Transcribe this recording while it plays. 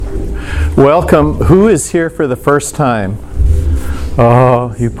Welcome. Who is here for the first time?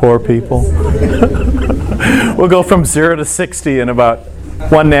 Oh, you poor people. We'll go from 0 to 60 in about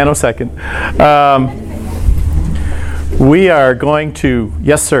 1 nanosecond. We are going to...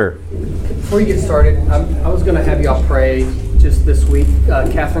 Yes, sir. Before you get started, I was going to have y'all pray just this week.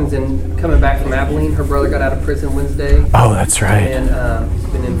 Catherine's coming back from Abilene. Her brother got out of prison Wednesday. Oh, that's right. And he's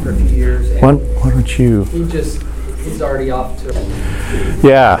been in for a few years. And why don't you... He's already off to...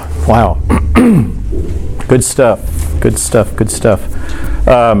 Yeah, wow. Good stuff. Good stuff. Good stuff.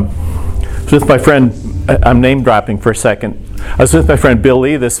 I was with my friend, I'm name dropping for a second. I was with my friend Bill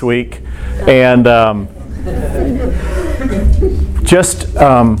Lee this week, and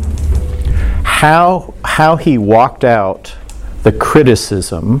how he walked out the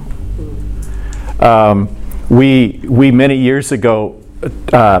criticism. We many years ago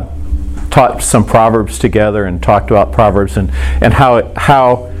taught some Proverbs together and talked about Proverbs and how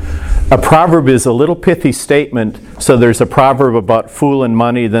a proverb is a little pithy statement. So there's a proverb about fool and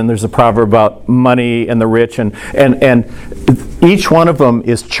money, then there's a proverb about money and the rich, and each one of them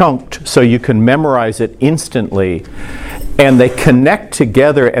is chunked so you can memorize it instantly, and they connect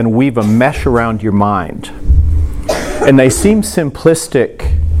together and weave a mesh around your mind. And they seem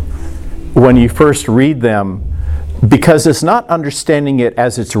simplistic when you first read them, because it's not understanding it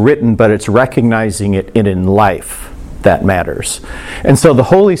as it's written, but it's recognizing it in life that matters. And so the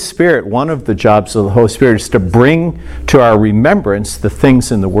Holy Spirit, one of the jobs of the Holy Spirit is to bring to our remembrance the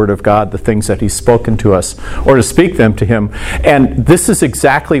things in the Word of God, the things that He's spoken to us, or to speak them to Him. And this is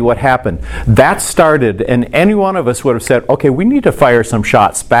exactly what happened. That started, and any one of us would have said, okay, we need to fire some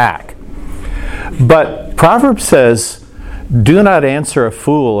shots back. But Proverbs says, do not answer a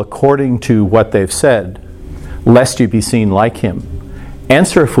fool according to what they've said, lest you be seen like him.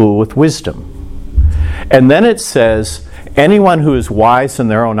 Answer a fool with wisdom. And then it says, anyone who is wise in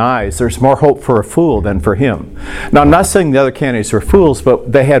their own eyes, there's more hope for a fool than for him. Now, I'm not saying the other candidates were fools,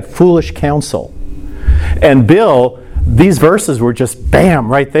 but they had foolish counsel. And Bill, these verses were just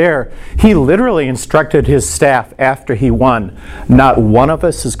bam, right there. He literally instructed his staff after he won, not one of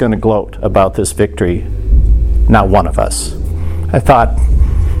us is going to gloat about this victory. Not one of us. I thought,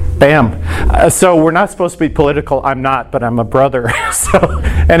 bam. So we're not supposed to be political. I'm not, but I'm a brother. So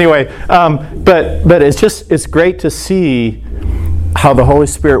anyway, but it's great to see how the Holy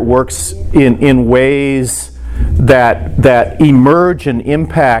Spirit works in ways that emerge and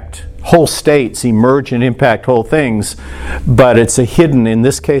impact whole states, emerge and impact whole things. But it's a hidden, in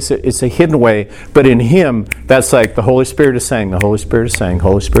this case, it's a hidden way. But in Him, that's like the Holy Spirit is saying, the Holy Spirit is saying,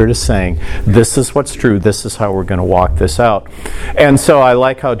 Holy Spirit is saying, this is what's true, this is how we're going to walk this out. And so I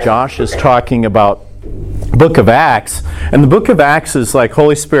like how Josh is talking about Book of Acts. And the Book of Acts is like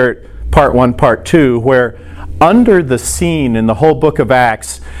Holy Spirit Part 1, Part 2, where under the scene in the whole book of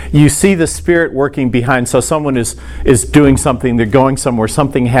Acts, you see the Spirit working behind. So someone is doing something, they're going somewhere,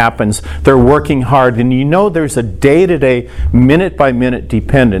 something happens, they're working hard, and you know there's a day-to-day, minute-by-minute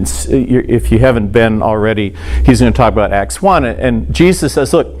dependence. If you haven't been already, he's going to talk about Acts 1. And Jesus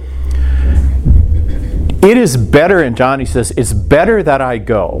says, look, it is better, and John, he says, it's better that I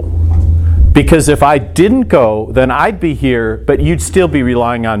go. Because if I didn't go, then I'd be here, but you'd still be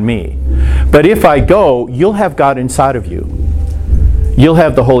relying on me. But if I go, you'll have God inside of you. You'll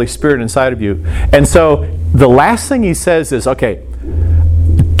have the Holy Spirit inside of you. And so the last thing he says is, okay,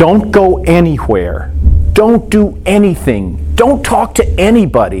 don't go anywhere. Don't do anything. Don't talk to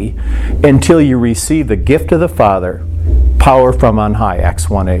anybody until you receive the gift of the Father, power from on high, Acts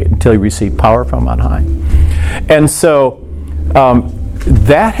 1:8, until you receive power from on high. And so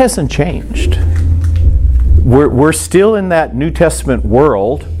that hasn't changed. We're still in that New Testament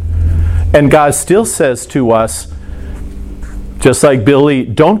world, and God still says to us, just like Billy,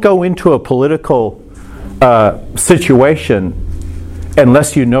 don't go into a political situation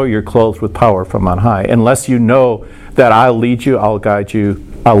unless you know you're clothed with power from on high, unless you know that I'll lead you, I'll guide you,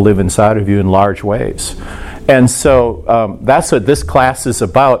 I'll live inside of you in large ways. And so that's what this class is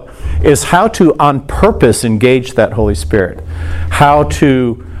about, is how to on purpose engage that Holy Spirit. How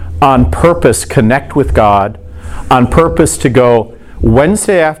to on purpose connect with God, on purpose to go,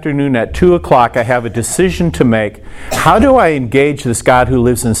 Wednesday afternoon at 2 o'clock I have a decision to make. How do I engage this God who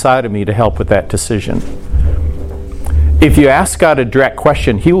lives inside of me to help with that decision? If you ask God a direct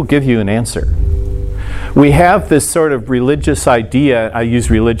question, He will give you an answer. We have this sort of religious idea, I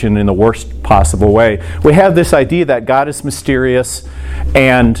use religion in the worst possible way. We have this idea that God is mysterious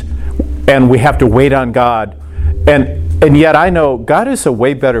and we have to wait on God. And And yet I know God is a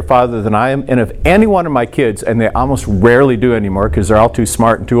way better father than I am. And if any one of my kids, and they almost rarely do anymore because they're all too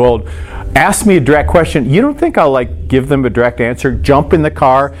smart and too old, ask me a direct question, you don't think I'll give them a direct answer? Jump in the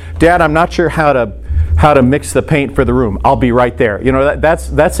car. Dad, I'm not sure how to mix the paint for the room. I'll be right there. That's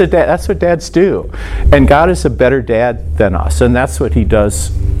what dads do. And God is a better dad than us. And that's what he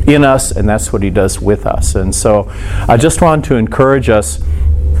does in us, and that's what he does with us. And so I just want to encourage us.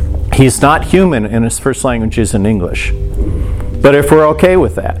 He's not human, and his first language isn't English. But if we're okay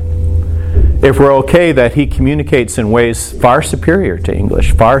with that, if we're okay that he communicates in ways far superior to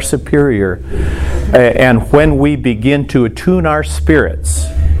English, far superior, and when we begin to attune our spirits,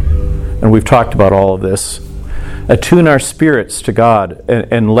 and we've talked about all of this, attune our spirits to God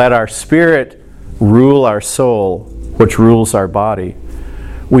and let our spirit rule our soul, which rules our body,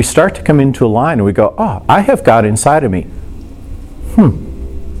 we start to come into a line and we go, oh, I have God inside of me.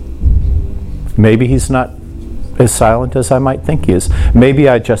 Maybe he's not as silent as I might think he is. Maybe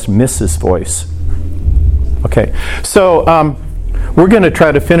I just miss his voice. Okay, so we're going to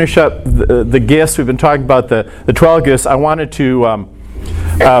try to finish up the gifts. We've been talking about the 12 gifts. I wanted to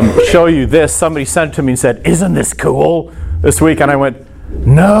show you this. Somebody sent it to me and said, isn't this cool this week? And I went,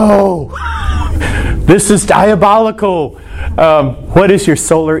 no, this is diabolical. What is your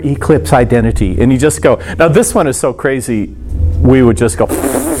solar eclipse identity? And you just go, now this one is so crazy, we would just go,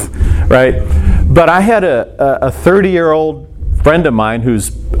 right? But I had a 30-year-old friend of mine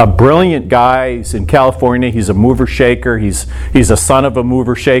who's a brilliant guy. He's in California. He's a mover shaker. He's a son of a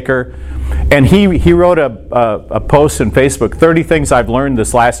mover shaker. And he wrote a post on Facebook, 30 things I've learned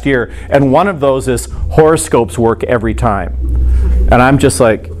this last year. And one of those is horoscopes work every time. And I'm just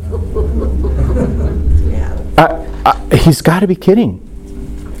like, he's got to be kidding.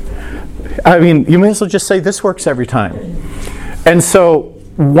 I mean, you may as well just say this works every time. And so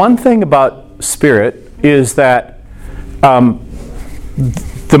one thing about spirit is that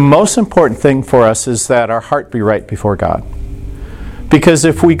the most important thing for us is that our heart be right before God. Because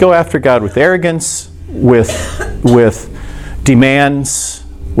if we go after God with arrogance, with demands,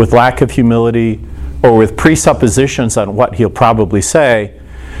 with lack of humility, or with presuppositions on what he'll probably say,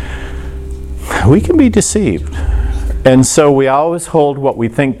 we can be deceived. And so we always hold what we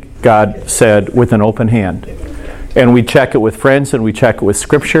think God said with an open hand. And we check it with friends, and we check it with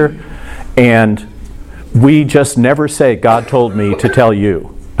Scripture, and we just never say, God told me to tell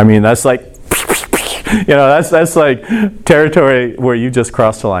you. I mean, that's like, that's like territory where you just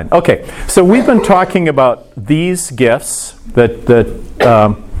crossed the line. Okay, so we've been talking about these gifts, the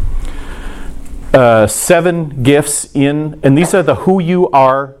 7 gifts and these are the who you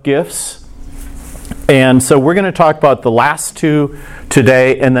are gifts. And so we're going to talk about the last 2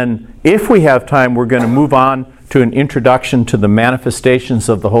 today, and then if we have time, we're going to move on to an introduction to the manifestations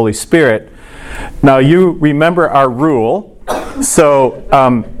of the Holy Spirit. Now, you remember our rule. So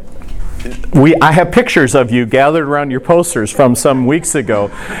I have pictures of you gathered around your posters from some weeks ago,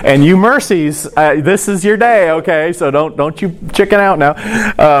 and you mercies, this is your day, okay? So don't you chicken out now.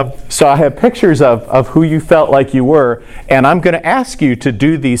 So I have pictures of who you felt like you were, and I'm going to ask you to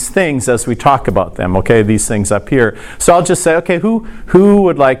do these things as we talk about them, okay? These things up here. So I'll just say, okay, who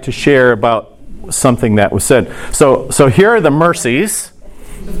would like to share about something that was said? So here are the mercies.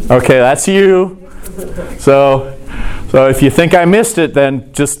 Okay, that's you. So if you think I missed it,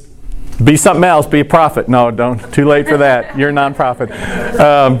 then just be something else. Be a prophet. No, don't. Too late for that. You're a non-prophet.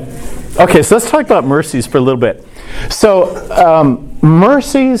 Okay, so let's talk about mercies for a little bit. So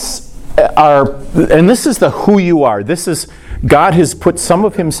mercies are, and this is the who you are. This is, God has put some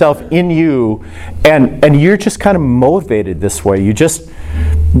of himself in you, and you're just kind of motivated this way. You just,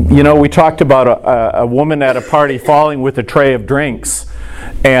 we talked about a woman at a party falling with a tray of drinks.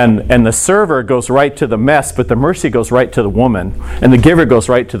 And the server goes right to the mess, but the mercy goes right to the woman, and the giver goes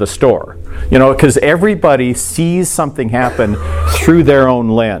right to the store. Because everybody sees something happen through their own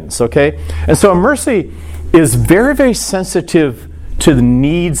lens, okay? And so mercy is very, very sensitive to the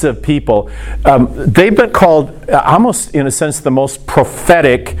needs of people. They've been called, almost in a sense, the most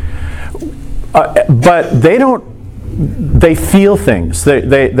prophetic, but they feel things.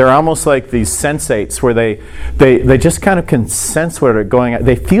 They're almost like these sensates where they just kind of can sense what are going on.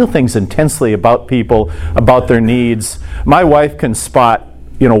 They feel things intensely about people, about their needs. My wife can spot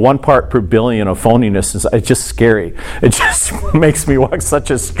 1 part per billion of phoniness. It's just scary. It just makes me walk such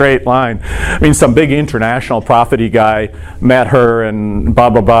a straight line. I mean, some big international prophet-y guy met her and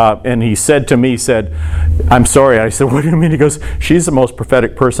blah, blah, blah. And he said to me, I'm sorry. I said, what do you mean? He goes, she's the most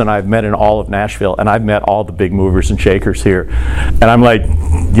prophetic person I've met in all of Nashville. And I've met all the big movers and shakers here. And I'm like,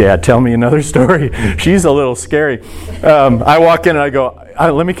 yeah, tell me another story. She's a little scary. I walk in and I go,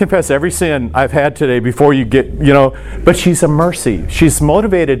 let me confess every sin I've had today before you get, but she's a mercy. She's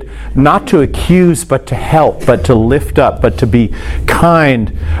motivated not to accuse, but to help, but to lift up, but to be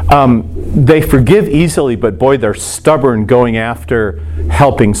kind. They forgive easily, but boy, they're stubborn going after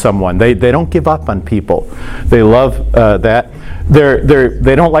helping someone. They don't give up on people. They love that.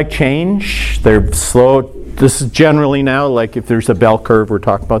 They don't like change. They're slow. This is generally now, like if there's a bell curve, we're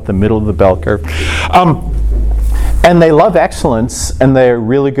talking about the middle of the bell curve. And they love excellence, and they're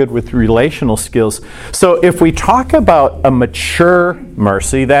really good with relational skills. So if we talk about a mature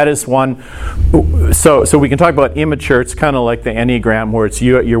mercy, that is one. So we can talk about immature. It's kind of like the Enneagram, where it's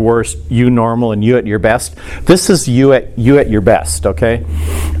you at your worst, you normal, and you at your best. This is you at your best, okay?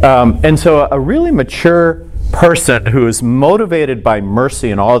 And so a really mature person who is motivated by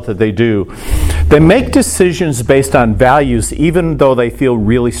mercy in all that they do, they make decisions based on values even though they feel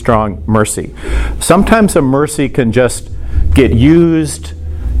really strong mercy. Sometimes a mercy can just get used,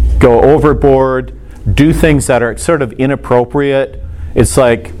 go overboard, do things that are sort of inappropriate. It's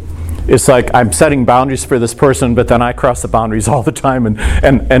like I'm setting boundaries for this person, but then I cross the boundaries all the time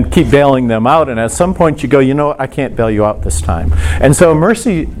and keep bailing them out. And at some point you go, you know what, I can't bail you out this time. And so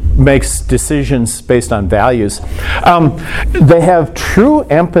mercy makes decisions based on values. They have true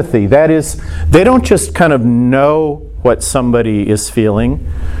empathy. That is, they don't just kind of know what somebody is feeling.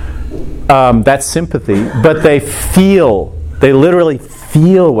 That's sympathy. But they literally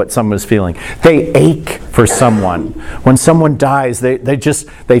feel what someone's feeling. They ache for someone. When someone dies, they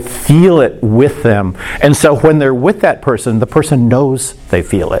feel it with them. And so when they're with that person, the person knows they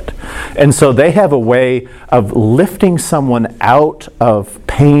feel it. And so they have a way of lifting someone out of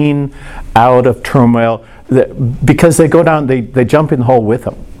pain, out of turmoil, because they go down, they jump in the hole with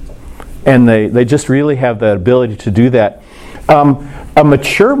them. And they just really have the ability to do that. A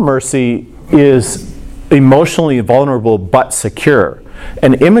mature mercy is emotionally vulnerable but secure.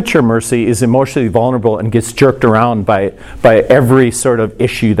 An immature mercy is emotionally vulnerable and gets jerked around by every sort of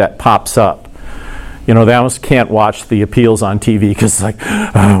issue that pops up. They almost can't watch the appeals on TV because it's like,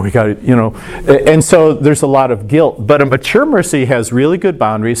 oh, we got to, And so there's a lot of guilt. But a mature mercy has really good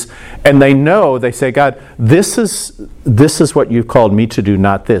boundaries, and they say, God, this is what you've called me to do,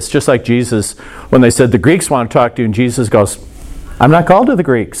 not this. Just like Jesus, when they said the Greeks want to talk to you, and Jesus goes, I'm not called to the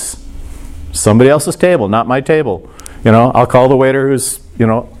Greeks. Somebody else's table, not my table. I'll call the waiter who's,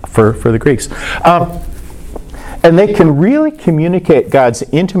 for the Greeks. And they can really communicate God's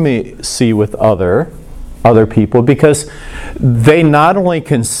intimacy with other people because they not only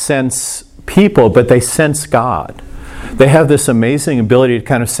can sense people, but they sense God. They have this amazing ability to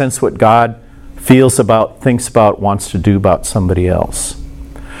kind of sense what God feels about, thinks about, wants to do about somebody else.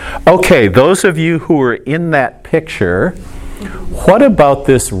 Okay, those of you who are in that picture, what about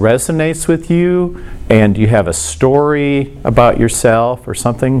this resonates with you? And you have a story about yourself or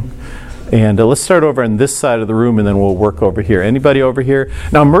something? And let's start over on this side of the room, and then we'll work over here. Anybody over here?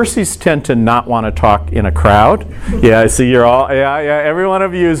 Now, mercies tend to not want to talk in a crowd. Yeah, I see you're all, every one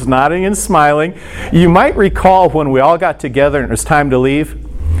of you is nodding and smiling. You might recall when we all got together and it was time to leave,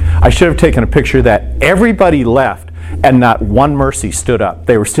 I should have taken a picture that everybody left and not one mercy stood up.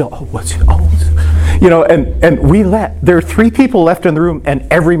 They were still, and we there were 3 people left in the room, and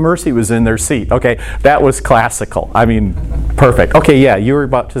every mercy was in their seat. Okay, that was classical. I mean, perfect. Okay, yeah, you were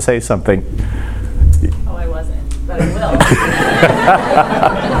about to say something. Oh, I wasn't, but I will.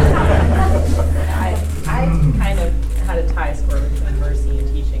 I kind of had a tie score between mercy and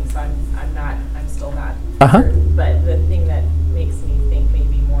teaching, so I'm still not. Uh-huh. But the thing that makes me think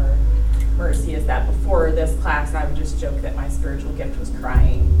maybe more mercy is that before this class, I would just joke that my spiritual gift was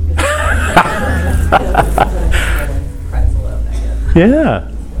crying.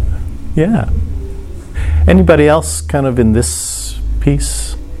 Yeah. Anybody else kind of in this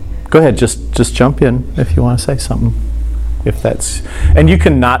piece? Go ahead, just jump in if you want to say something. If that's, and you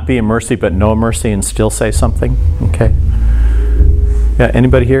can not be a mercy but know mercy and still say something. Okay. Yeah.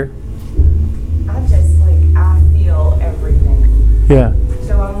 Anybody here? I feel everything. Yeah.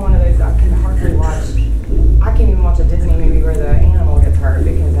 So I'm one of those, I can hardly watch, I can't even watch a Disney movie where the animal gets hurt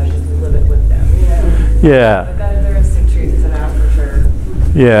because I just live it with them, Yeah. But there is some truth to that for sure.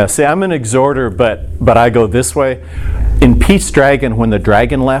 Yeah, see, I'm an exhorter, but I go this way. In Pete's Dragon, when the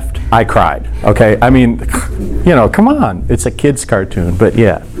dragon left, I cried. Okay, I mean, come on. It's a kid's cartoon, but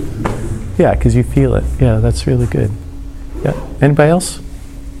yeah, because you feel it. Yeah, that's really good. Yeah, anybody else?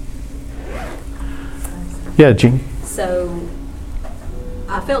 Yeah, Jean. So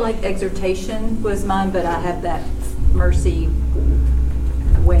I felt like exhortation was mine, but I have that mercy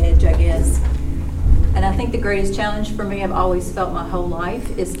wedge, I guess. And I think the greatest challenge for me, I've always felt my whole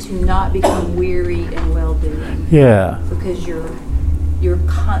life, is to not become weary in well-doing. Yeah. Because you're your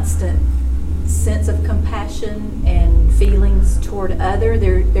constant sense of compassion and feelings toward other,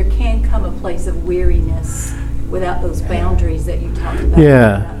 there can come a place of weariness without those boundaries that you talked about.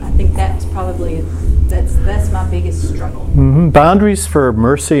 Yeah. I think that's probably that's my biggest struggle. Boundaries for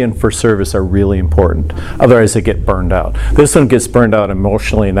mercy and for service are really important. Otherwise, they get burned out. This one gets burned out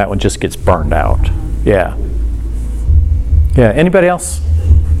emotionally, and that one just gets burned out. Yeah. Yeah. Anybody else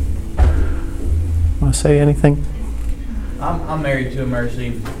want to say anything? I'm married to a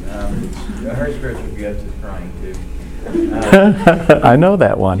Mercy. Her spiritual gift is crying too. I know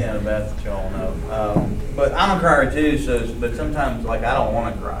that one. Yeah, Beth, y'all know. But I'm a crier too. But sometimes, like, I don't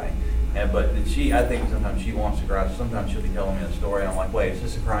want to cry. But I think sometimes she wants to cry. So sometimes she'll be telling me a story, and I'm like, wait, is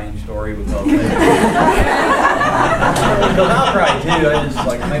this a crying story? Because I'll cry too. I just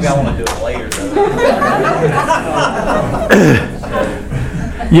maybe I want to do it later.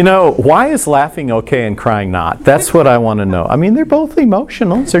 You know, why is laughing okay and crying not? That's what I want to know. I mean, they're both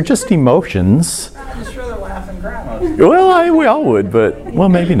emotional. They're just emotions. I'd just rather laugh and cry most of the time. Well, we all would, but, well,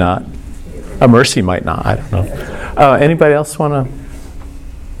 maybe not. A Mercy might not. I don't know. Anybody else want to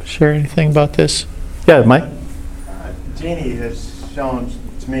share anything about this? Yeah, Mike? Jeannie has shown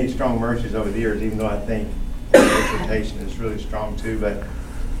to me strong mercies over the years, even though I think exhortation is really strong too. But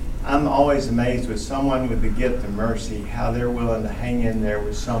I'm always amazed with someone with the gift of mercy, how they're willing to hang in there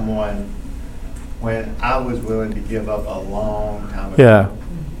with someone when I was willing to give up a long time ago.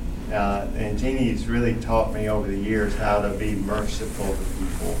 Yeah. And Jeannie's really taught me over the years how to be merciful to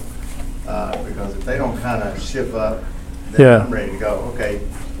people. Because if they don't kind of ship up, then I'm ready to go. Okay,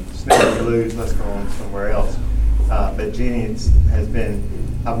 snooze or lose, let's go on somewhere else. But Jeannie has been,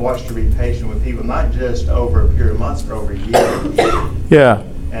 I've watched her be patient with people, not just over a period of months, but over years. Yeah.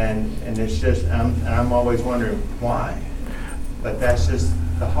 And it's just, I'm always wondering why. But that's just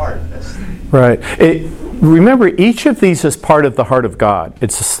the heart. That's right. Remember, each of these is part of the heart of God.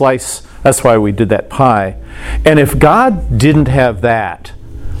 It's a slice. That's why we did that pie. And if God didn't have that,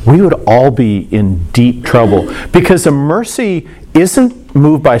 we would all be in deep trouble. Because a mercy isn't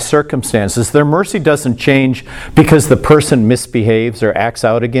moved by circumstances. Their mercy doesn't change because the person misbehaves or acts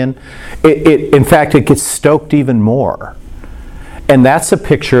out again. In fact, it gets stoked even more. And that's a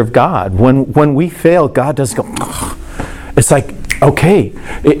picture of God. When we fail, God doesn't go, ugh. It's like, okay.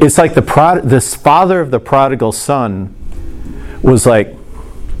 It's like this father of the prodigal son was like,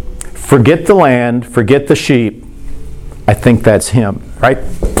 forget the land, forget the sheep. I think that's him, right?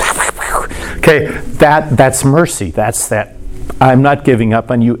 Okay, that's mercy. That's that. I'm not giving up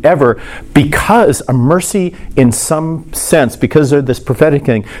on you ever, because a mercy, in some sense, because they're this prophetic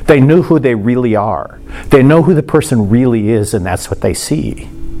thing, they knew who they really are. They know who the person really is, and that's what they see.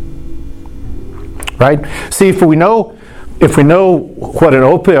 Right? See, if we know what an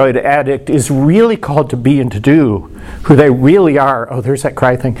opioid addict is really called to be and to do, who they really are, oh, there's that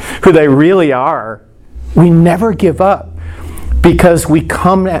cry thing, who they really are, we never give up. Because we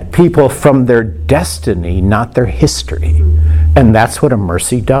come at people from their destiny, not their history. And that's what a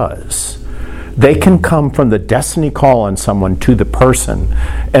mercy does. They can come from the destiny call on someone to the person,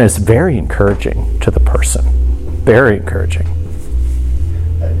 and it's very encouraging to the person. Very encouraging.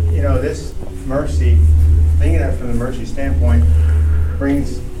 This mercy, thinking of it from the mercy standpoint,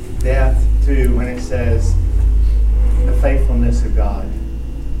 brings death to when it says the faithfulness of God.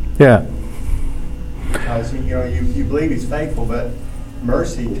 Yeah. Because you believe He's faithful, but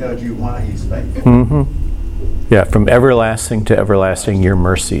mercy tells you why He's faithful. Mm-hmm. Yeah, from everlasting to everlasting, your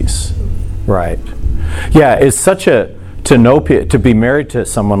mercies. Right. Yeah, it's such to be married to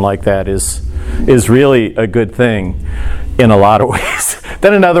someone like that is really a good thing in a lot of ways.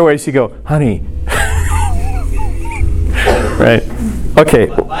 Then in other ways you go, honey. Right. Okay.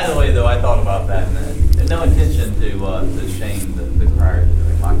 By the way, though, I thought about that, and no intention to shame the crier,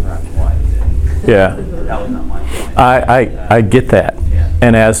 my crier's wife. Yeah. That was not my point. I get that. Yeah.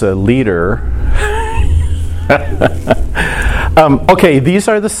 And as a leader, okay, these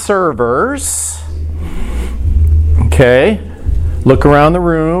are the servers. Okay. Look around the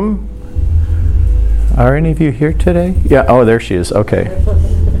room. Are any of you here today? Yeah. Oh, there she is. Okay.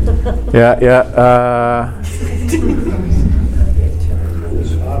 Yeah. Yeah.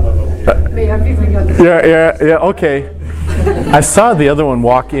 Okay. I saw the other one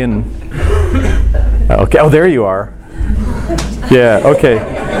walk in. Okay. Oh, there you are. Yeah. Okay.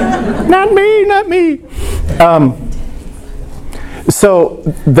 Not me. So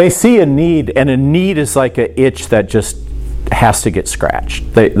they see a need, and a need is like an itch that just has to get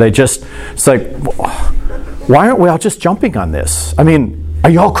scratched. They just, it's like, why aren't we all just jumping on this? I mean, are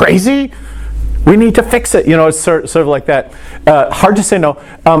you all crazy? We need to fix it. It's sort of like that. Hard to say no.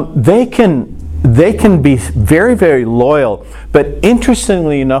 They can they can be very, very loyal. But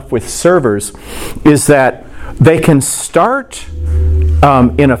interestingly enough with servers is that they can start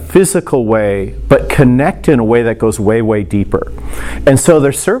in a physical way, but connect in a way that goes way, way deeper. And so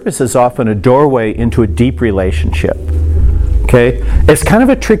their service is often a doorway into a deep relationship. Okay? It's kind of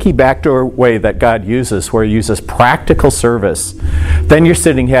a tricky backdoor way that God uses, where He uses practical service. Then you're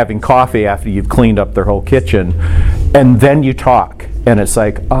sitting having coffee after you've cleaned up their whole kitchen, and then you talk. And it's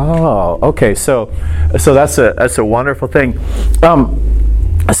like, oh, okay, so that's a wonderful thing.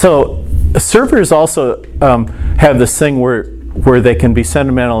 So servers also have this thing where they can be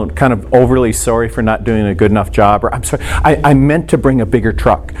sentimental and kind of overly sorry for not doing a good enough job, or I'm sorry, I meant to bring a bigger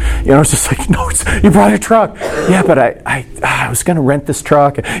truck. It's just like, no, you brought a truck. Yeah, but I was going to rent this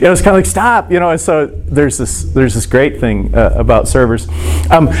truck. It's kind of like, stop. And so there's this great thing about servers.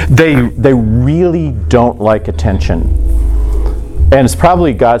 They really don't like attention. And it's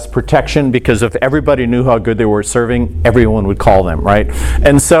probably God's protection, because if everybody knew how good they were serving, everyone would call them, right?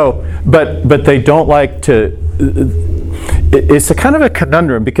 And so, but they don't like to. It's a kind of a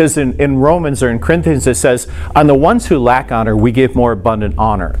conundrum, because in Romans or in Corinthians it says, on the ones who lack honor, we give more abundant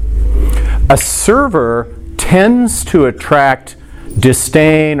honor. A server tends to attract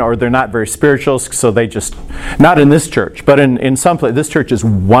disdain, or they're not very spiritual, so they just, not in this church, but in some place, this church is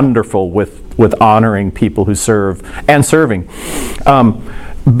wonderful with honoring people who serve and serving.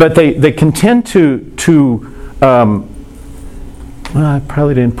 But they can tend to well, I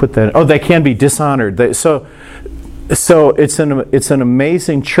probably didn't put that. Oh, they can be dishonored. So it's an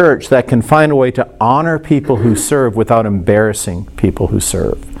amazing church that can find a way to honor people who serve without embarrassing people who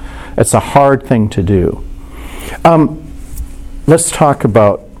serve. It's a hard thing to do. Let's talk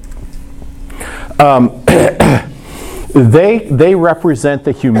about. They represent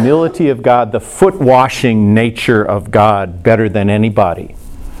the humility of God, the foot-washing nature of God better than anybody.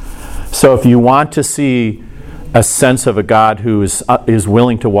 So if you want to see a sense of a God who is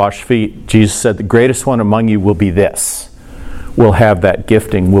willing to wash feet, Jesus said, the greatest one among you will be this. Will have that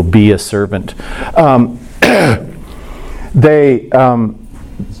gifting, will be a servant.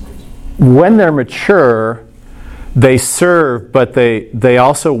 When they're mature, they serve, but they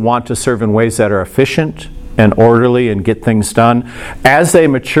also want to serve in ways that are efficient and orderly and get things done. As they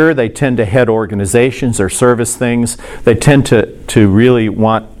mature, they tend to head organizations or service things. They tend to really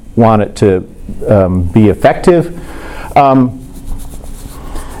want it to be effective.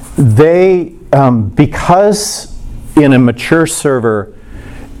 Because in a mature server,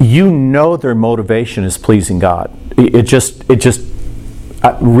 their motivation is pleasing God. It just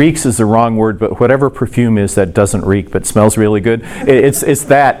reeks is the wrong word, but whatever perfume is that doesn't reek but smells really good, it's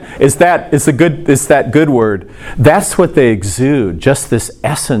that good word. That's what they exude. Just this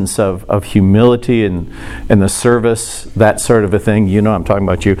essence of humility and the service, that sort of a thing. I'm talking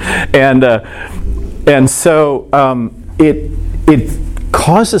about you, and so it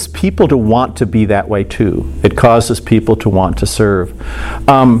causes people to want to be that way too. It causes people to want to serve.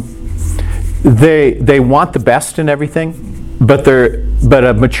 They want the best in everything. But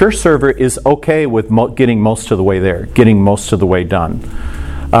a mature server is okay with getting most of the way there, getting most of the way done.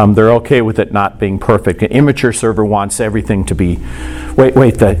 They're okay with it not being perfect. An immature server wants everything to be,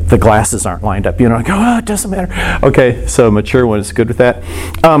 wait, the glasses aren't lined up. It doesn't matter. Okay, so a mature one is good with that.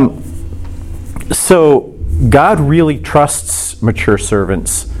 So God really trusts mature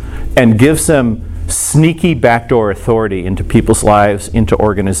servants and gives them sneaky backdoor authority into people's lives, into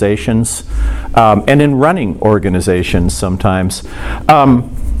organizations, and in running organizations sometimes.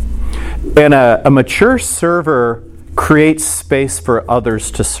 And a mature server creates space for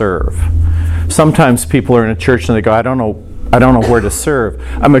others to serve. Sometimes people are in a church and they go, I don't know where to serve.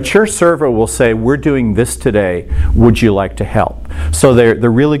 A mature server will say, we're doing this today, would you like to help? So they're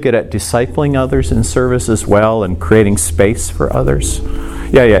really good at discipling others in service as well, and creating space for others.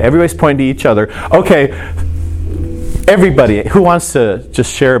 Yeah, everybody's pointing to each other. Okay, everybody, who wants to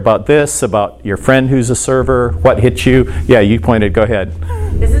just share about this, about your friend who's a server, what hit you? Yeah, you pointed, go ahead.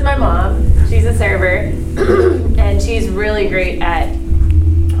 This is my mom. She's a server, and she's really great at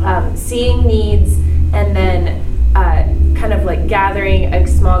seeing needs and then kind of like gathering a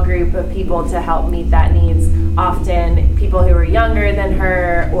small group of people to help meet that needs. Often people who are younger than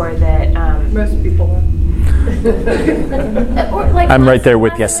her, or that Most people are. or like I'm less- right there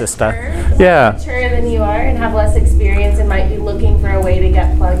with you, less sister. mature, Yeah. less mature than you are, and have less experience, and might be looking for a way to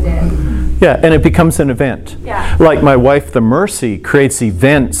get plugged in. Yeah, and it becomes an event. Yeah. Like my wife, the Mercy, creates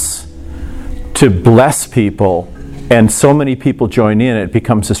events to bless people, and so many people join in, it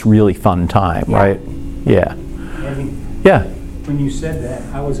becomes this really fun time, right? Yeah. Eddie, Yeah. when you said that,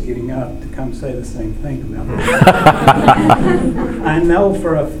 I was getting up to come say the same thing about that. I know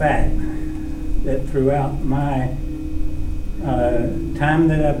for a fact that throughout my time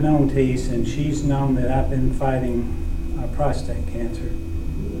that I've known Tees, and she's known that I've been fighting prostate cancer,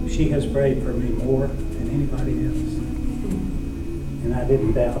 she has prayed for me more than anybody else. And I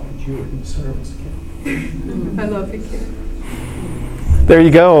didn't doubt that you were in the service, Kim. I love you, Kim. There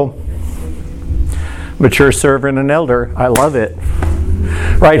you go. Mature servant and elder. I love it.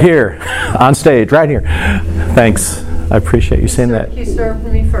 Right here, on stage, right here. Thanks. I appreciate you saying that. He served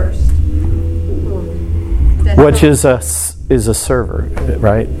me first. Which is a server,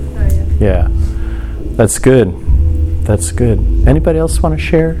 right? Oh, yeah. Yeah. That's good. That's good. Anybody else want to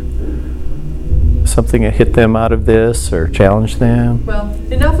share something that hit them out of this or challenge them? Well,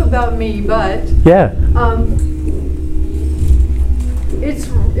 enough about me, but Yeah.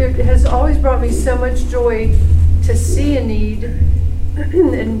 it has always brought me so much joy to see a need.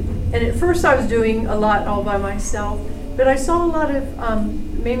 and at first I was doing a lot all by myself, but I saw a lot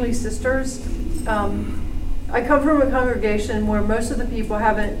of mainly sisters. I come from a congregation where most of the people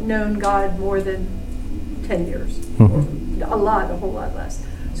haven't known God more than 10 years. Mm-hmm. A whole lot less.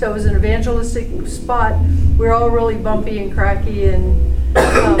 So it was an evangelistic spot. We're all really bumpy and cracky, and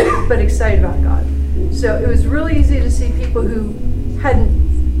but excited about God. So it was really easy to see people who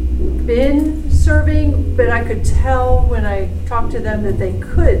hadn't been serving, but I could tell when I talked to them that they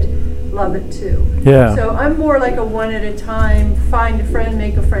could love it too. Yeah. So I'm more like a one at a time, find a friend,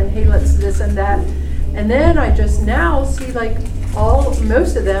 make a friend, hey, let's this and that. And then I just now see like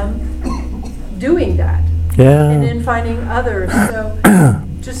most of them doing that. Yeah. And then finding others. So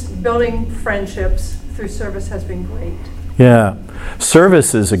just building friendships through service has been great. Yeah.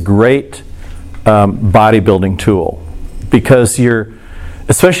 Service is a great bodybuilding tool because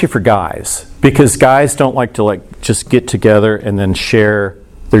especially for guys, because guys don't like to just get together and then share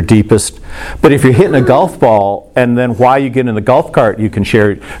their deepest. But if you're hitting a golf ball and then while you get in the golf cart you can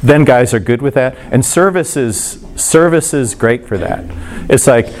share, then guys are good with that. And service is great for that. It's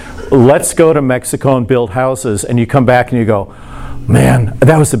like, let's go to Mexico and build houses, and you come back and you go, man,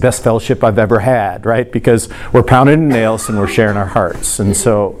 that was the best fellowship I've ever had, right? Because we're pounding nails and we're sharing our hearts. And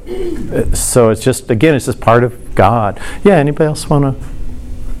so it's just part of God. Yeah, anybody else want to?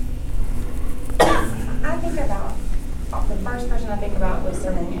 I think about, the first person I think about with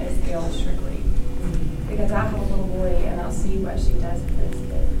serving is Gail Strictly. Because I have a little boy and I'll see what she does with his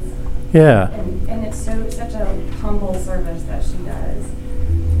kids. Yeah. And it's such a humble service that she does,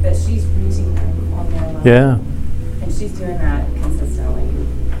 that she's reaching them on their level. Yeah. And she's doing that consistently.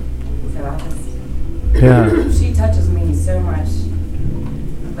 So I just, Yeah. she touches me so much.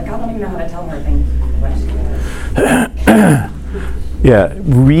 Like, I don't even know how to tell her thank you for what she does. Yeah,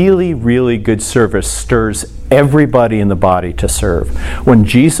 really, really good service stirs everybody in the body to serve. When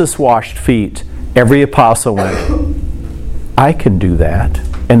Jesus washed feet, every apostle went, I can do that.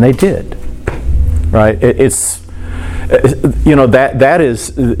 And they did. Right?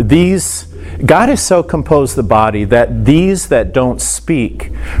 God has so composed the body that these that don't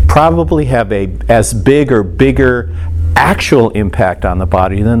speak probably have as big or bigger actual impact on the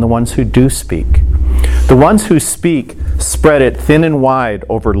body than the ones who do speak. The ones who speak spread it thin and wide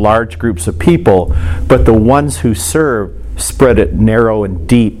over large groups of people, but the ones who serve spread it narrow and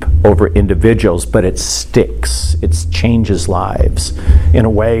deep over individuals, but it sticks. It changes lives in a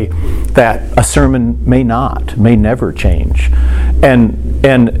way that a sermon may never change. And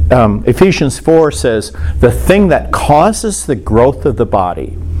Ephesians 4 says the thing that causes the growth of the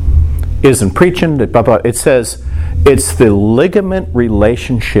body isn't preaching, it says it's the ligament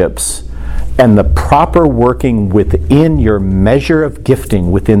relationships and the proper working within your measure of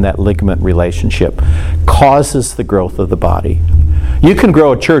gifting within that ligament relationship causes the growth of the body. You can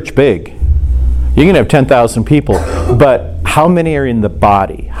grow a church big. You can have 10,000 people, but how many are in the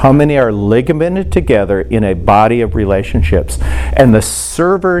body? How many are ligamented together in a body of relationships? And the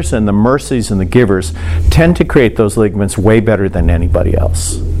servers and the mercies and the givers tend to create those ligaments way better than anybody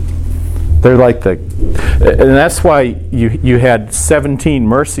else. They're like and that's why you had 17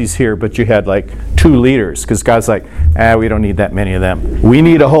 mercies here, but you had like 2 leaders, because God's like, we don't need that many of them. We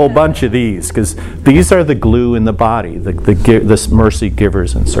need a whole bunch of these, because these are the glue in the body, the mercy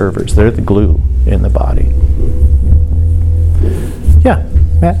givers and servers. They're the glue in the body. Yeah,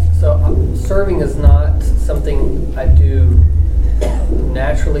 Matt? So serving is not something I do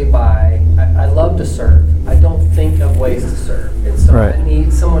naturally I love to serve. I don't think of ways to serve. And so Right. I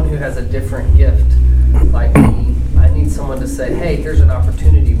need someone who has a different gift like me. I need someone to say, hey, here's an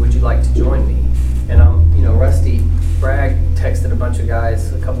opportunity. Would you like to join me? And Rusty Bragg texted a bunch of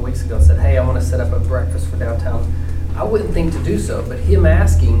guys a couple weeks ago and said, hey, I want to set up a breakfast for downtown. I wouldn't think to do so, but him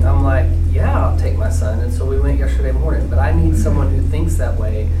asking, I'm like, yeah, I'll take my son. And so we went yesterday morning. But I need someone who thinks that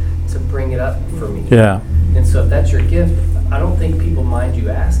way to bring it up for me. Yeah. And so if that's your gift, I don't think people mind you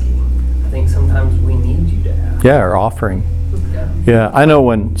asking. I think sometimes we need you to ask. Yeah, or offering. Yeah. Yeah, I know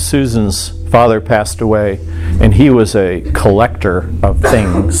when Susan's father passed away, and he was a collector of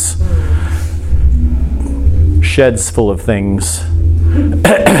things, sheds full of things,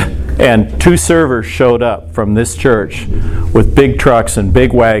 and 2 servers showed up from this church with big trucks and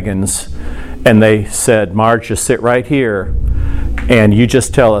big wagons, and they said, Marge, just sit right here, and you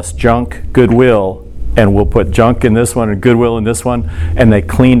just tell us junk, Goodwill, and we'll put junk in this one and Goodwill in this one, and they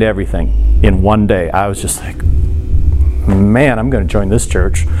cleaned everything in one day. I was just like, man, I'm going to join this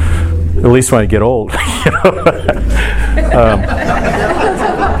church, at least when I get old.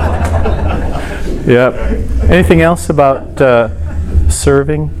 Yep. Anything else about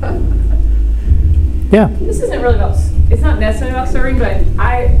serving? Yeah. This isn't really about, it's not necessarily about serving, but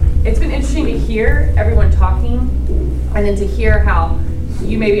it's been interesting to hear everyone talking, and then to hear how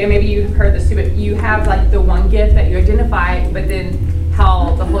you maybe you've heard this too, but you have like the one gift that you identify, but then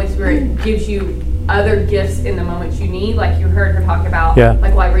how the Holy Spirit gives you other gifts in the moments you need. Like you heard her talk about,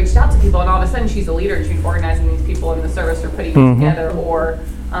 like, well, I reached out to people, and all of a sudden she's a leader and she's organizing these people in the service or putting it together, or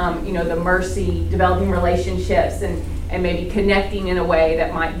the mercy, developing relationships, and maybe connecting in a way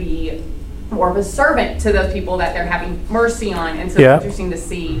that might be more of a servant to those people that they're having mercy on. And so it's interesting to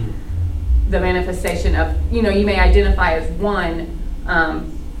see the manifestation of, you may identify as one,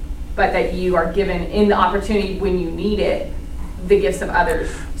 but that you are given in the opportunity when you need it, the gifts of others.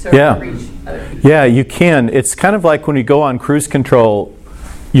 So reach other people. Yeah, you can. It's kind of like when you go on cruise control,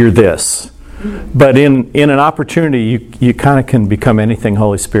 you're this. But in an opportunity, you kind of can become anything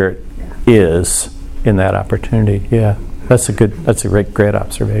Holy Spirit is in that opportunity. Yeah, that's a great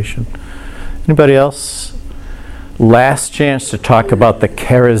observation. Anybody else? Last chance to talk about the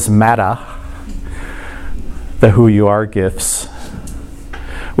charismata, the who you are gifts.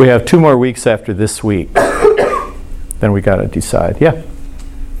 We have 2 more weeks after this week. Then we got to decide. Yeah.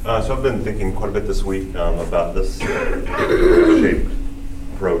 So I've been thinking quite a bit this week about this shaped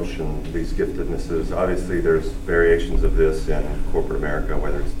approach and these giftednesses. Obviously, there's variations of this in corporate America,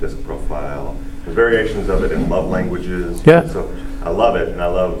 whether it's disc profile. There's variations of it in love languages. Yeah. So I love it, and I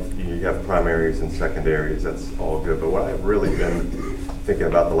love you have primaries and secondaries. That's all good. But what I've really been thinking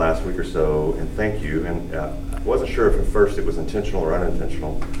about the last week or so, and thank you, and I wasn't sure if at first it was intentional or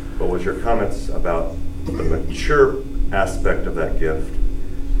unintentional, but was your comments about the mature aspect of that gift,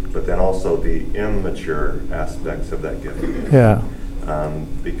 but then also the immature aspects of that gift. Yeah.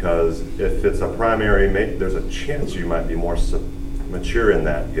 Because if it's a primary, there's a chance you might be more mature in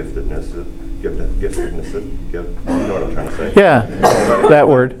that giftedness. You know what I'm trying to say? Yeah, that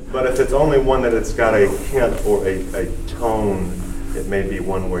word. But if it's only one that it's got a hint or a tone, it may be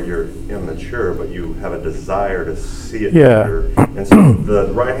one where you're immature, but you have a desire to see it better. And so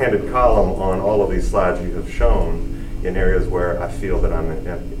the right-handed column on all of these slides you have shown in areas where I feel that I'm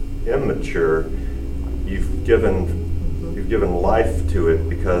immature, you've given life to it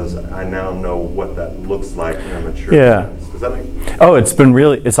because I now know what that looks like in a mature sense. Does that make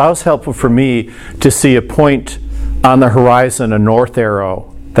sense? It's always helpful for me to see a point on the horizon, a north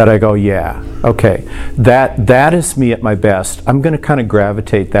arrow, that I go, yeah, okay, that is me at my best. I'm going to kind of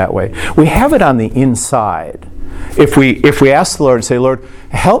gravitate that way. We have it on the inside. If we ask the Lord and say, Lord,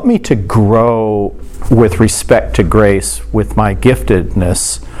 help me to grow with respect to grace, with my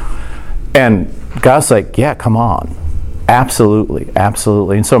giftedness, and God's like, yeah, come on. Absolutely,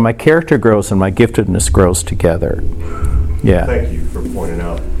 absolutely. And so my character grows and my giftedness grows together. Yeah. Thank you for pointing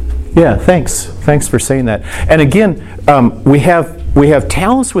out. Yeah, thanks. Thanks for saying that. And again, we have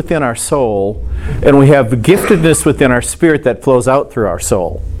talents within our soul, and we have giftedness within our spirit that flows out through our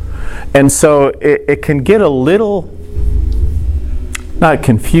soul. And so it can get a little, not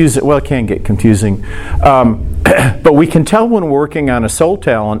confusing, well, it can get confusing, but we can tell when we're working on a soul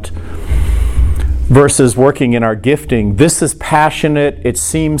talent versus working in our gifting. This is passionate. It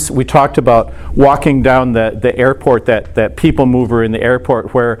seems, we talked about walking down the airport, that people mover in the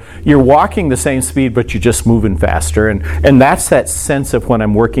airport where you're walking the same speed but you're just moving faster. And that's that sense of when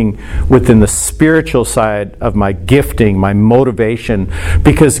I'm working within the spiritual side of my gifting, my motivation,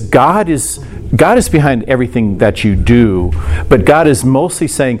 because God is behind everything that you do, but God is mostly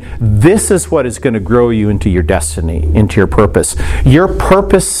saying, this is what is going to grow you into your destiny, into your purpose. Your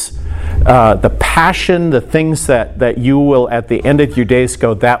purpose, the passion, the things that you will at the end of your days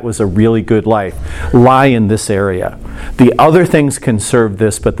go, that was a really good life, lie in this area. The other things can serve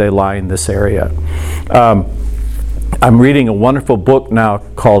this, but they lie in this area. I'm reading a wonderful book now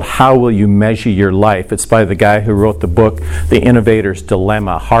called How Will You Measure Your Life? It's by the guy who wrote the book, The Innovator's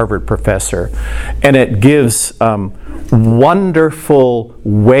Dilemma, Harvard professor. And it gives wonderful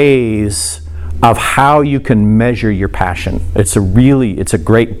ways of how you can measure your passion. It's a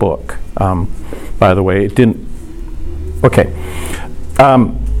great book. By the way, it didn't. Okay.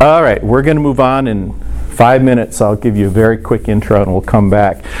 All right, we're going to move on in 5 minutes. I'll give you a very quick intro and we'll come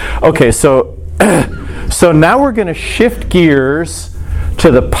back. Okay, so now we're going to shift gears to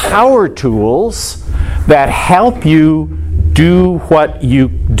the power tools that help you do what you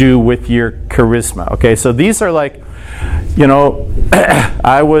do with your charisma. Okay, so these are like,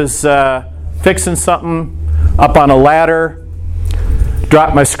 I was fixing something up on a ladder,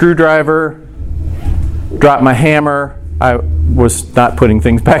 dropped my screwdriver, dropped my hammer. I was not putting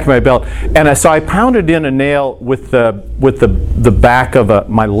things back in my belt, and so I pounded in a nail with the back of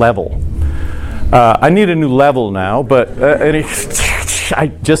my level. I need a new level now, but I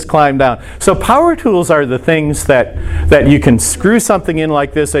just climbed down. So power tools are the things that you can screw something in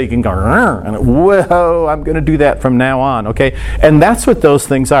like this, so you can go, and whoa, I'm going to do that from now on, okay? And that's what those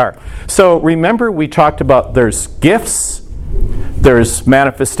things are. So remember, we talked about there's gifts, there's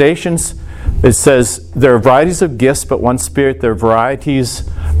manifestations. It says there are varieties of gifts, but one Spirit. There are varieties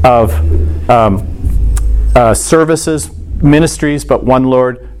of services, ministries, but one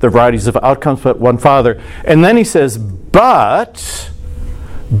Lord. There are varieties of outcomes, but one Father. And then he says, but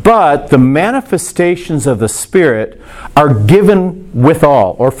the manifestations of the Spirit are given with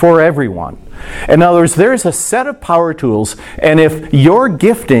all, or for everyone. In other words, there's a set of power tools, and if your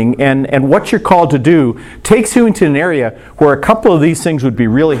gifting and what you're called to do takes you into an area where a couple of these things would be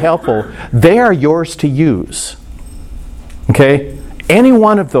really helpful, they are yours to use. Okay? Any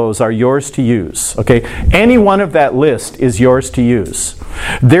one of those are yours to use. Okay? Any one of that list is yours to use.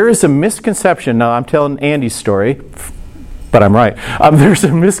 There is a misconception. Now, I'm telling Andy's story, but I'm right. There's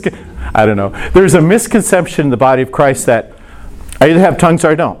a misconception in the body of Christ that I either have tongues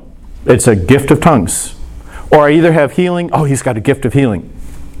or I don't. It's a gift of tongues. Or I either have healing. Oh, he's got a gift of healing.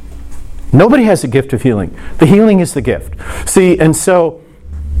 Nobody has a gift of healing. The healing is the gift. See, and so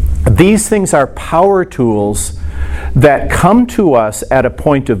these things are power tools that come to us at a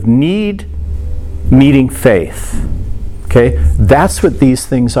point of need meeting faith. Okay? That's what these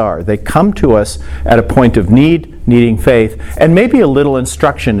things are. They come to us at a point of need, needing faith, and maybe a little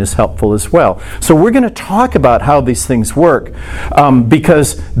instruction is helpful as well. So we're going to talk about how these things work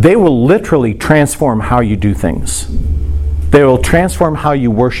because they will literally transform how you do things. They will transform how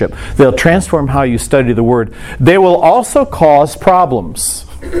you worship. They'll transform how you study the Word. They will also cause problems.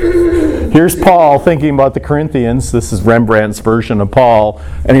 Here's Paul thinking about the Corinthians. This is Rembrandt's version of Paul,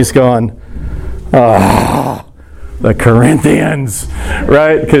 and he's going, the Corinthians,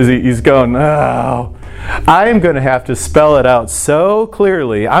 right? Because he's going, I am going to have to spell it out so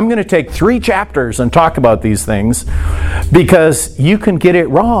clearly. I'm going to take 3 chapters and talk about these things because you can get it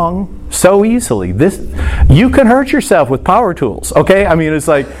wrong so easily. You can hurt yourself with power tools, okay? I mean, it's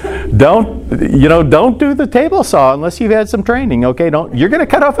like, don't do the table saw unless you've had some training, okay? You're going to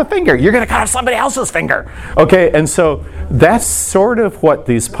cut off a finger. You're going to cut off somebody else's finger, okay? And so that's sort of what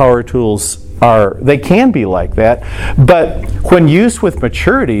these power tools are. They can be like that, but when used with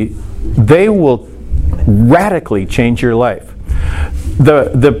maturity, they will radically change your life.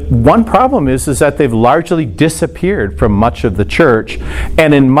 The one problem is that they've largely disappeared from much of the church,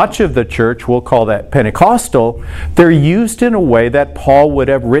 and in much of the church, we'll call that Pentecostal, they're used in a way that Paul would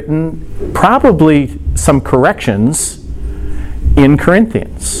have written probably some corrections in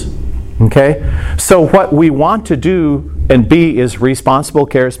Corinthians. Okay? So what we want to do and be is responsible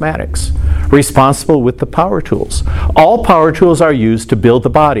charismatics, responsible with the power tools. All power tools are used to build the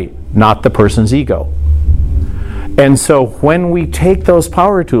body, not the person's ego. And so when we take those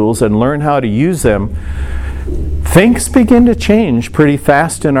power tools and learn how to use them, things begin to change pretty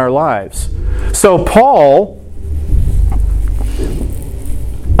fast in our lives. So Paul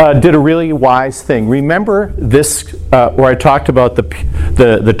did a really wise thing. Remember this, where I talked about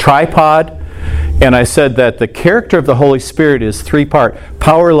the tripod? And I said that the character of the Holy Spirit is 3-part: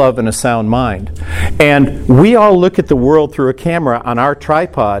 power, love, and a sound mind. And we all look at the world through a camera on our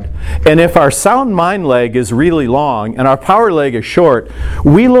tripod, and if our sound mind leg is really long and our power leg is short,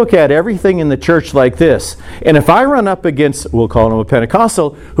 we look at everything in the church like this. And if I run up against, we'll call him a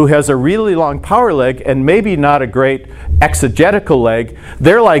Pentecostal, who has a really long power leg and maybe not a great exegetical leg,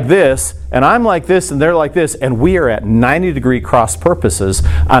 they're like this, and I'm like this, and they're like this, and we are at 90-degree cross purposes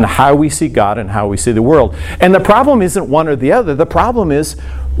on how we see God and how we see the world. And the problem isn't one or the other. The problem is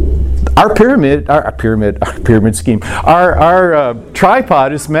our pyramid scheme, our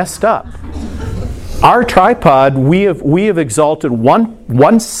tripod is messed up. Our tripod, we have exalted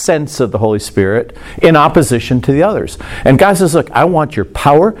one sense of the Holy Spirit in opposition to the others. And God says, look, I want your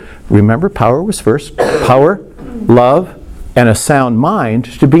power. Remember, power was first. Power, love, and a sound mind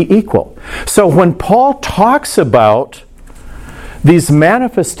to be equal. So when Paul talks about these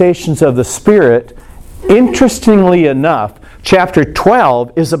manifestations of the Spirit, interestingly enough, chapter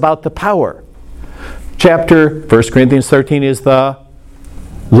 12 is about the power. 1 Corinthians 13 is the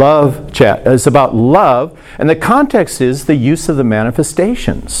love chapter. It's about love, and the context is the use of the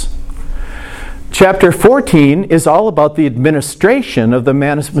manifestations. Chapter 14 is all about the administration of the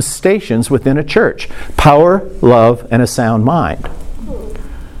manifestations within a church. Power, love, and a sound mind.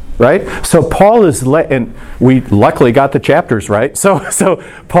 Right? So Paul is, and we luckily got the chapters right. So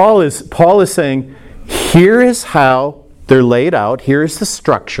Paul is saying, here is how they're laid out. Here is the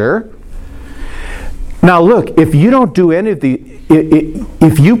structure. Now look, if you don't do any of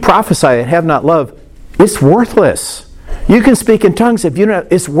if you prophesy and have not love, it's worthless. You can speak in tongues if you don't.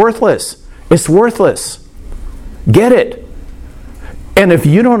 It's worthless. It's worthless. Get it. And if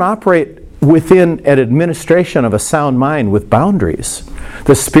you don't operate within an administration of a sound mind with boundaries,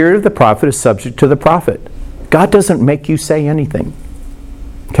 the spirit of the prophet is subject to the prophet. God doesn't make you say anything.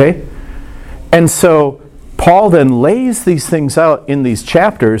 Okay? And so Paul then lays these things out in these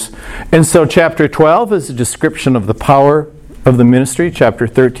chapters. And so chapter 12 is a description of the power of the ministry. Chapter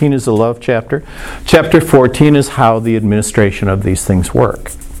 13 is a love chapter. Chapter 14 is how the administration of these things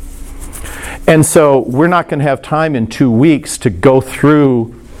work. And so we're not going to have time in 2 weeks to go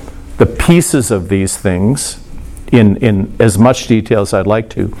through the pieces of these things in as much detail as I'd like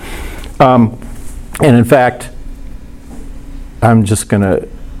to. And in fact, I'm just going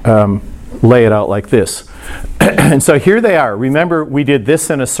to lay it out like this. And so here they are. Remember, we did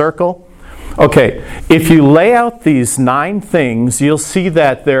this in a circle? Okay, if you lay out these 9 things, you'll see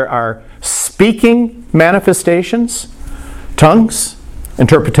that there are speaking manifestations, tongues,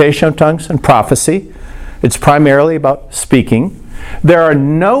 interpretation of tongues, and prophecy. It's primarily about speaking. There are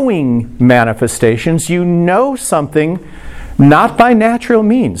knowing manifestations. You know something not by natural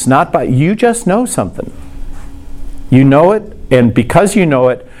means, you just know something. You know it, and because you know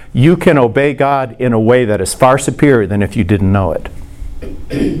it, you can obey God in a way that is far superior than if you didn't know it.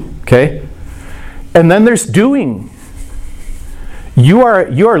 Okay? And then there's doing. You are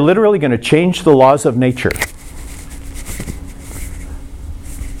literally going to change the laws of nature.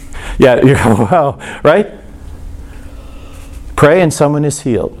 Yeah, well, right? Pray and someone is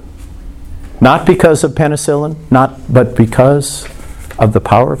healed. Not because of penicillin, but because of the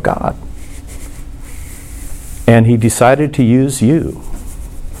power of God. And He decided to use you.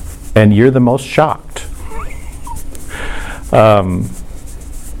 And you're the most shocked.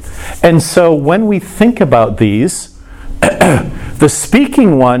 And so when we think about these, the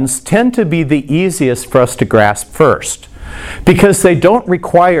speaking ones tend to be the easiest for us to grasp first. Because they don't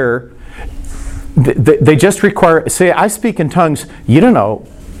require, they just require, say I speak in tongues, you don't know,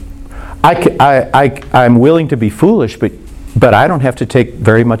 I'm willing to be foolish, but I don't have to take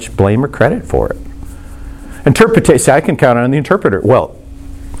very much blame or credit for it. Interpretation, I can count on the interpreter. Well,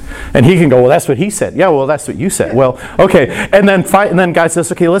 and he can go, well, that's what he said. Yeah, well, that's what you said. Well, okay. And then God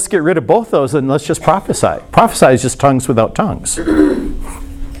says, okay, let's get rid of both those and let's just prophesy. Prophesy is just tongues without tongues.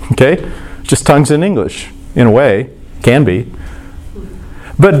 Okay? Just tongues in English, in a way. Can be.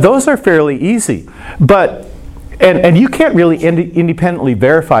 But those are fairly easy. But and you can't really independently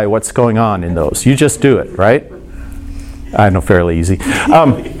verify what's going on in those. You just do it, right? I know, fairly easy.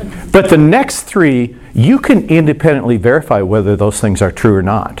 But the next 3, you can independently verify whether those things are true or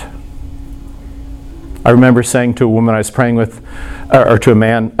not. I remember saying to a woman I was praying with, or to a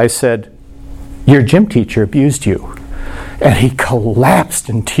man, I said, your gym teacher abused you. And he collapsed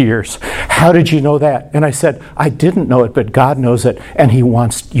in tears. How did you know that? And I said, I didn't know it, but God knows it, and He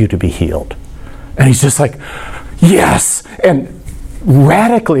wants you to be healed. And he's just like, yes! And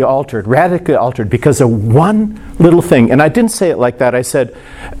radically altered because of one little thing. And I didn't say it like that. I said,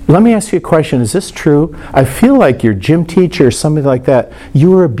 let me ask you a question. Is this true? I feel like your gym teacher or somebody like that, you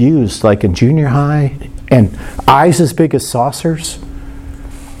were abused like in junior high and eyes as big as saucers.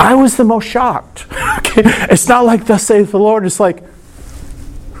 I was the most shocked. Okay? It's not like thus saith the Lord. It's like,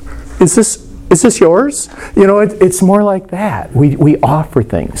 is this yours? You know, it's more like that. We offer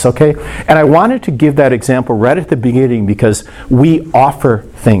things, okay? And I wanted to give that example right at the beginning because we offer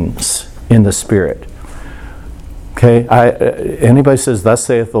things in the Spirit. Okay? Anybody says, thus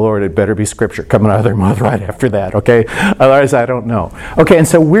saith the Lord, it better be Scripture coming out of their mouth right after that, okay? Otherwise, I don't know. Okay, and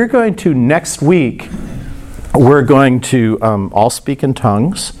so we're going to, next week, we're going to all speak in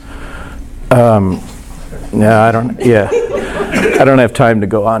tongues. I don't have time to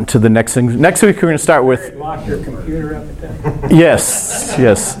go on to the next thing. Next week we're going to start with... Lock your computer up at that.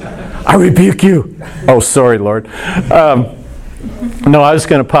 Yes. I rebuke you. Oh, sorry, Lord. No, I was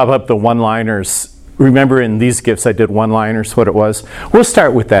going to pop up the one-liners remember in these gifts I did one-liners, what it was. We'll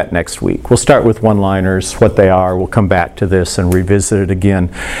start with that next week. We'll start with one-liners, what they are. We'll come back to this and revisit it again.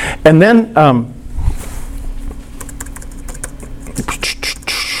 And then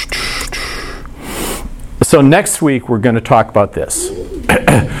so next week we're going to talk about this.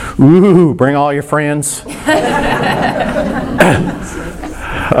 Ooh, bring all your friends.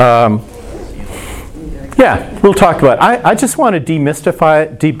 Yeah, we'll talk about it. I just want to demystify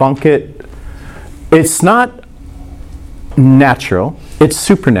it, debunk it. It's not natural, it's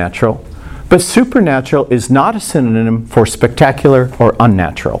supernatural. But supernatural is not a synonym for spectacular or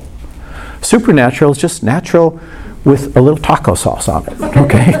unnatural. Supernatural is just natural with a little taco sauce on it.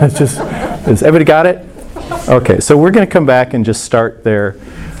 Okay, has everybody got it? Okay, so we're going to come back and just start there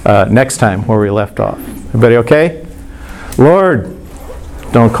next time where we left off. Everybody okay? Lord,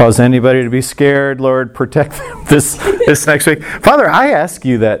 don't cause anybody to be scared. Lord, protect them this next week. Father, I ask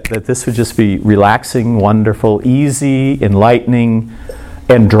you that this would just be relaxing, wonderful, easy, enlightening,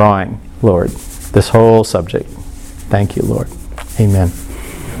 and drawing, Lord, this whole subject. Thank you, Lord. Amen.